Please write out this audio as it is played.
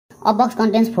A box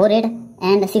contains 4 red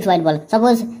and 6 white balls.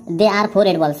 Suppose they are 4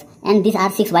 red balls and these are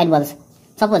 6 white balls.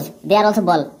 Suppose they are also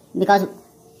ball, because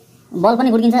ball पनि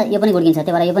गुड्किन्छ, यो पनि गुड्किन्छ,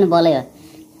 त्यही भएर यो पनि बलै हो.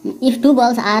 If 2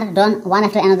 balls are drawn one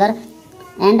after another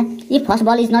and if first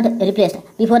ball is not replaced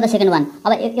before the second one,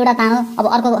 अब एउटा तानो, अब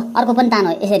अर्को पनि तानो,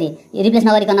 यसरी रिप्लेस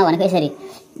नगरिकन भनेको, यसरी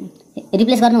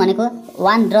रिप्लेस गर्नु भनेको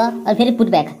one draw अनि फेरि पुट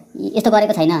ब्याक, यस्तो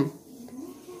गरेको छैन.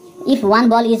 If one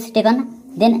ball is taken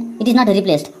then it is not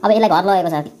replaced. अब यसलाई घर लगाएको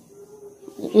छ,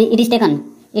 it is taken,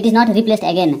 it is not replaced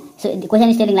again. So the question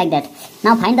is telling like that.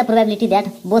 Now find the probability that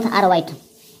both are white.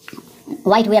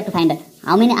 White we have to find.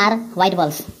 How many are white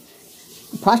balls?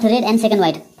 First red and second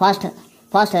white. First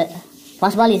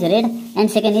ball is red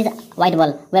and second is white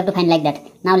ball. We have to find like that.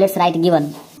 Now let's write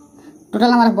given.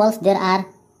 Total number of balls there are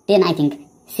 10, I think.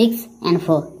 6 and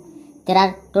 4. There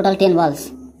are total 10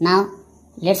 balls. Now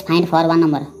let's find for one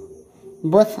number.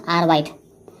 Both are white.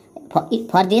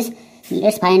 For this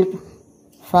let's find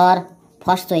for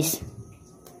first choice.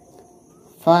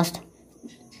 First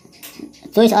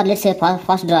choice, or let's say for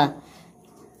first draw.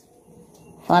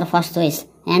 For first choice,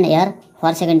 and here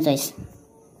for second choice.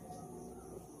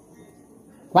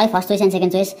 Why first choice and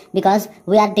second choice? Because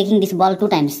we are taking this ball 2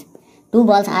 times. 2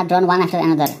 balls are drawn one after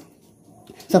another.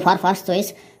 So for first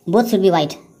choice, both should be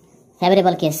white.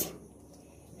 Favorable case.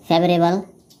 Favorable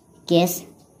case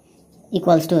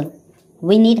equals to,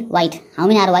 we need white. How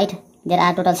many are white? There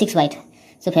are total 6 white.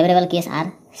 So favorable case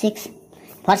are 6.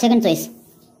 For second choice,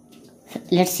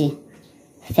 let's see.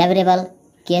 Favorable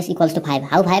case equals to 5.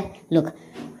 How 5? Look.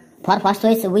 For first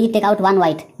choice, we take out 1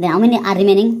 white. Then how many are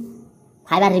remaining?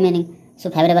 5 are remaining. So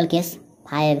favorable case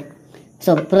 5.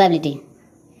 So probability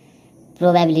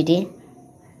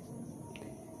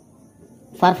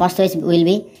for first choice will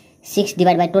be 6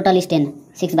 divided by total is 10.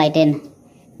 6 by 10.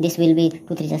 This will be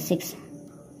 2 3 is 6.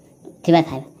 3 by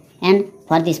 5. And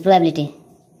for this probability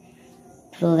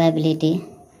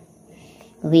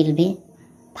will be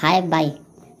 5 by,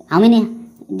 how many?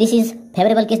 This is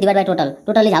favorable case divided by total.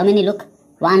 Total is how many? Look.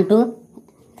 1 2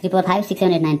 3 4 5 6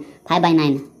 7 8 9. 5 by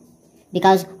 9.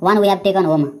 Because 1 we have taken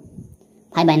home.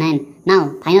 5 by 9.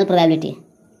 Now final probability.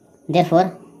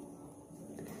 Therefore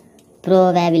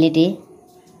probability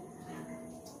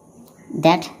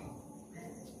that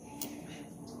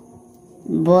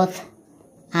both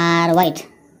are white,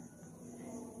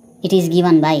 it is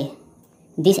given by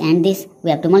this and this. We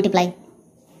have to multiply.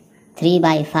 3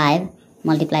 by 5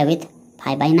 multiply with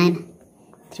 5 by 9.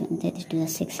 3 2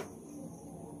 6.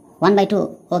 1 by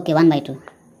 2. Okay, 1 by 2.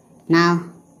 Now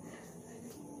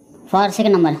for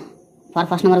second number, for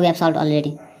first number we have solved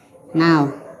already.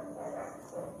 Now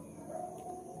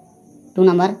 2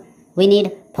 number, we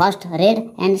need first red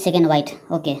and second white.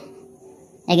 Okay,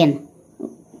 again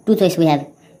 2 choice we have.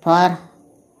 For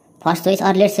first choice,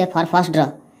 or let's say for first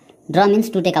draw. Draw means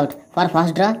to take out. For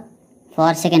first draw,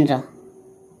 for second draw.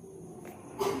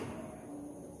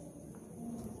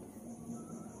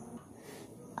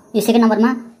 Yo second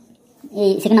नम्बरमा,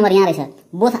 second number यहाँ रहेछ.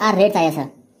 Both are red चाहिएको छ.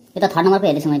 यो त third नम्बरको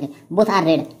हेर्दैछु मैले. Both are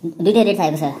red, दुईटै रेड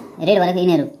चाहिएको छ. रेड भनेको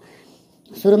यिनीहरू.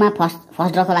 सुरुमा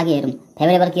फर्स्ट ड्रको लागि हेरौँ.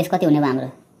 फेभरेबल केस कति हुने भयो हाम्रो?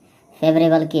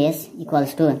 फेभरेबल केस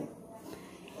इक्वल्स टु,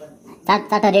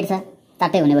 चारवटा रेड छ,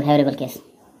 चारटै हुने भयो फेभरेबल केस.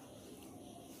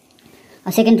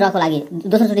 सेकेन्ड ड्रको लागि,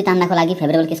 दोस्रोचोटि तान्दाको लागि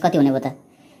फेभरेबल केस कति हुने भयो त?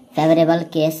 फेभरेबल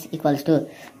केस इक्वल्स टु,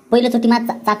 पहिलोचोटिमा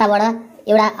चारटाबाट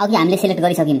एउटा अघि हामीले select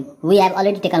गरिसक्यौँ. We have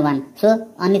already taken 1. So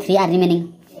only 3 are remaining.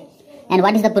 And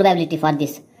what is the probability for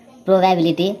this?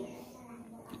 Probability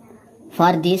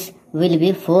for this will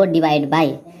be 4 divide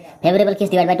by favourable case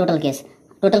divide by total case.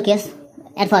 Total case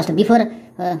at first, before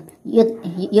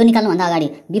यो निकाल्नुभन्दा अगाडि,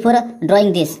 before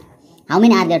drawing this, how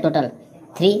many are there total?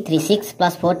 3 3 6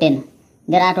 plus 4 10.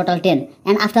 There are total 10.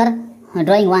 And after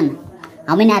drawing 1,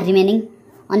 how many are remaining?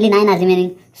 Only 9 are remaining.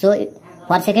 So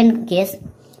for second case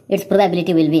its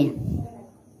probability will be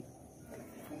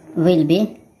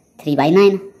 3 by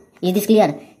 9. Is this clear?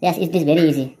 Yes, it is very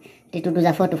easy. 3 2 2 is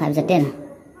 4, 2 5 is 10,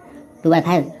 2 by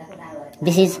 5.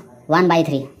 This is 1 by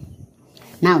 3.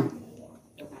 Now,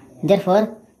 therefore,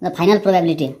 the final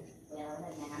probability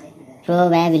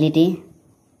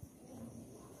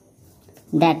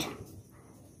that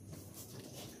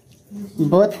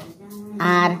both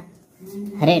are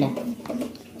red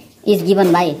is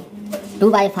given by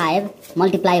 2 by 5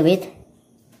 multiply with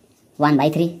 1 by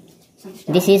 3.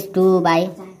 This is 2 by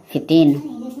 15.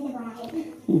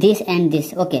 This and this.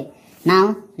 Okay. Now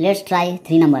let's try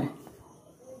 3 number.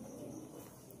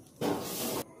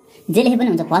 जे लेखे पनि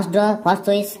हुन्छ. First ड्र, first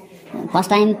चोइस, first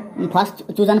time, first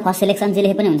chosen, first selection, जे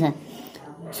लेखे पनि हुन्छ.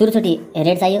 सुरुचोटि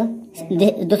red चाहियो,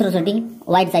 दोस्रोचोटि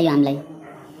white चाहियो हामीलाई.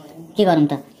 के गरौँ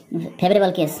त?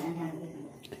 Favourable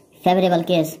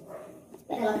case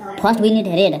First we need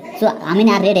red. So how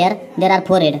many are red here? There are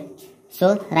 4 red.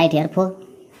 So write here 4.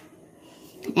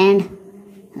 And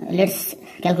let's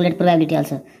calculate probability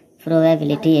also.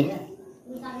 Probability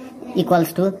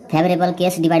equals to favorable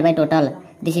case divided by total.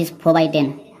 This is 4 by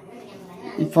 10.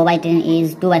 4 by 10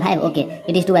 is 2 by 5. Okay,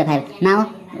 it is 2 by 5.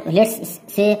 Now let's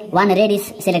say one red is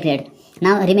selected.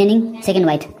 Now remaining second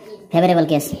white. Favorable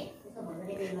case.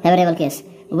 Favorable case.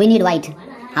 We need white.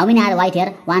 How many are white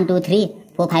here? 1, 2, 3,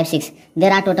 4, 5, 6.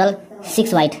 There are total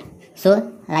 6 white.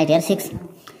 So write here 6.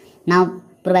 Now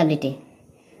probability.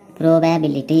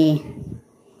 Probability.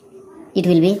 It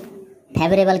will be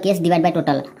favorable case divided by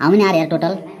total. How many are here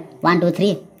total? 1, 2,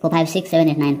 3, 4, 5, 6, 7,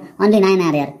 8, 9. Only 9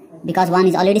 are here because 1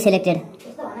 is already selected.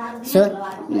 So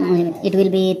it will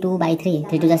be 2 by 3.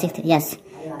 3 to the 6. Yes,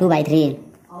 2 by 3.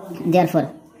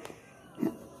 Therefore,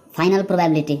 final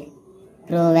probability.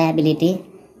 Probability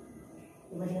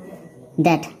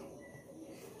that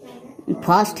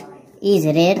first is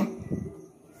red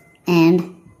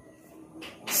and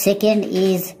second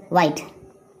is white.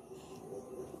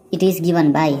 It is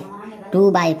given by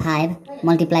 2 by 5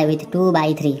 multiply with 2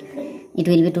 by 3. It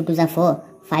will be 2 to the 4,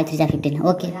 5 3 to the 15.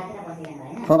 Okay,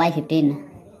 4 by 15.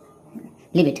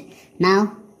 Leave it.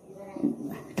 Now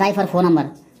try for phone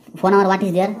number. Phone number what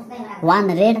is there? 1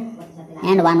 red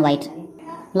and 1 white.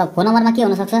 Look, phone number ma ke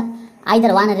huna sakcha?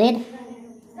 Either 1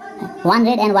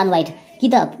 red and 1 white. कि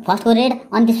त first को red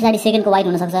अनि त्यस पछाडि second को white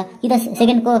हुन सक्छ, कि त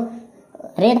सेकेन्ड को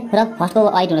रेड र फर्स्ट को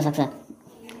व्हाइट हुन सक्छ.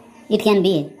 It can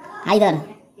be either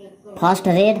first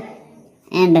red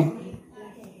and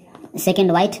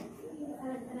second white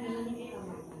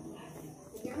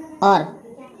or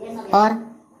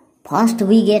first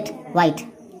we get white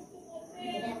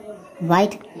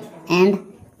and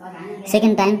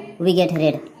second time we get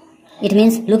red. It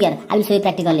means, look here, I will show you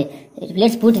practically.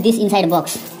 Let's put this inside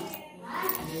box.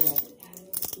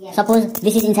 Suppose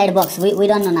this is inside box. We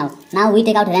don't know now. Now we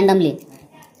take out randomly.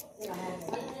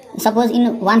 Suppose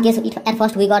in one case at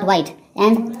first we got white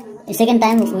and second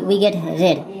time we get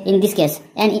red in this case.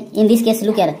 And in this case,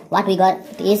 look here, what we got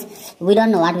is, we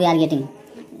don't know what we are getting.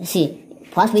 See,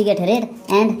 first we get red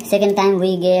and second time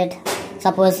we get,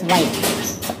 suppose,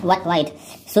 white.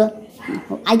 So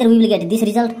either we will get this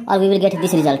result or we will get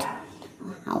this result.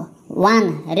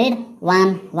 1 red,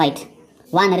 1 white.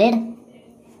 1 red,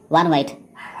 1 white.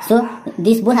 So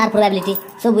these both are probability.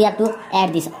 So we have to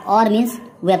add this. Or means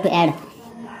we have to add.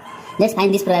 Let's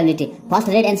find this probability. First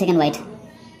red and second white.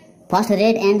 First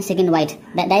red and second white.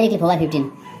 Directly 4 by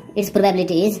 15. Its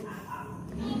probability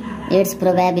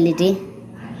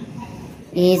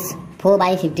is 4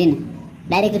 by 15.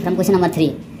 Directly from question number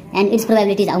 3. And its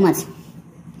probability is how much?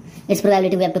 Its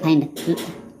probability we have to find.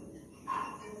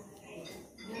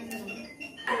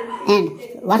 And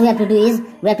what we have to do is,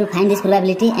 we have to find this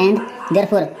probability and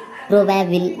therefore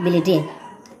probability.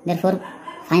 Therefore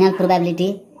final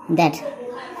probability that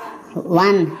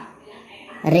 1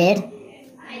 red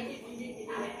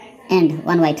and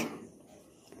 1 white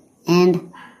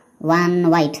and 1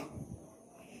 white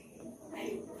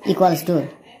equals to,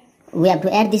 we have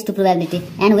to add this to probability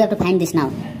and we have to find this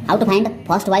now. How to find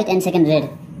first white and second red?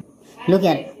 Look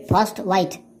here, first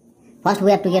white. First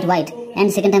we have to get white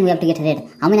and second time we have to get red.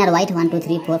 How many are white? 1, 2,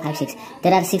 3, 4, 5, 6.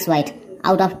 There are 6 white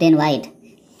out of 10 white.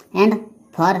 And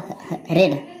for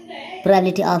red,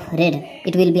 probability of red,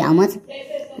 it will be how much?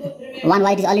 1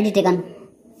 white is already taken.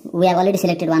 We have already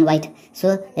selected 1 white.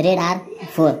 So red are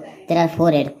 4. There are 4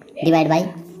 red. Divide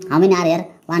by, how many are here?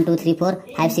 1, 2, 3, 4,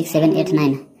 5, 6, 7, 8,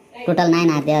 9. Total 9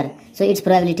 are there. So its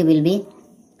probability will be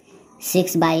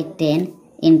 6 by 10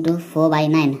 into 4 by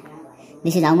 9.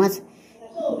 This is how much?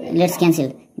 Let's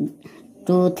cancel.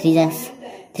 2 3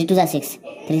 to the 6,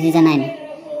 3 to the 9,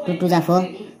 2 to the 4,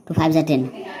 2 5 to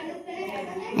 10.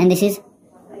 And this is,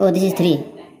 this is 3,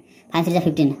 5 to the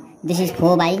 15. This is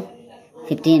 4 by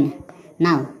 15.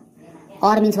 Now,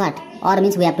 or means what? Or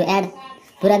means we have to add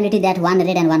probability that 1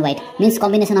 red and 1 white. Means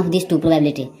combination of these two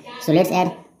probability. So let's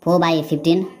add 4 by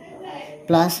 15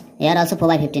 plus here also 4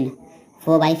 by 15.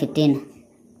 4 by 15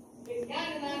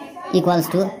 equals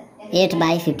to 8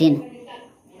 by 15.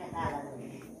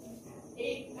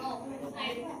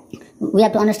 We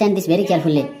have to understand this very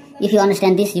carefully. If you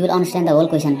understand this, you will understand the whole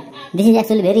question. This is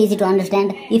actually very easy to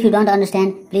understand. If you don't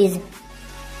understand, please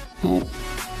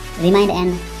remind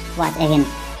and watch again.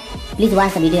 Please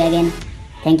watch the video again.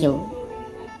 Thank you.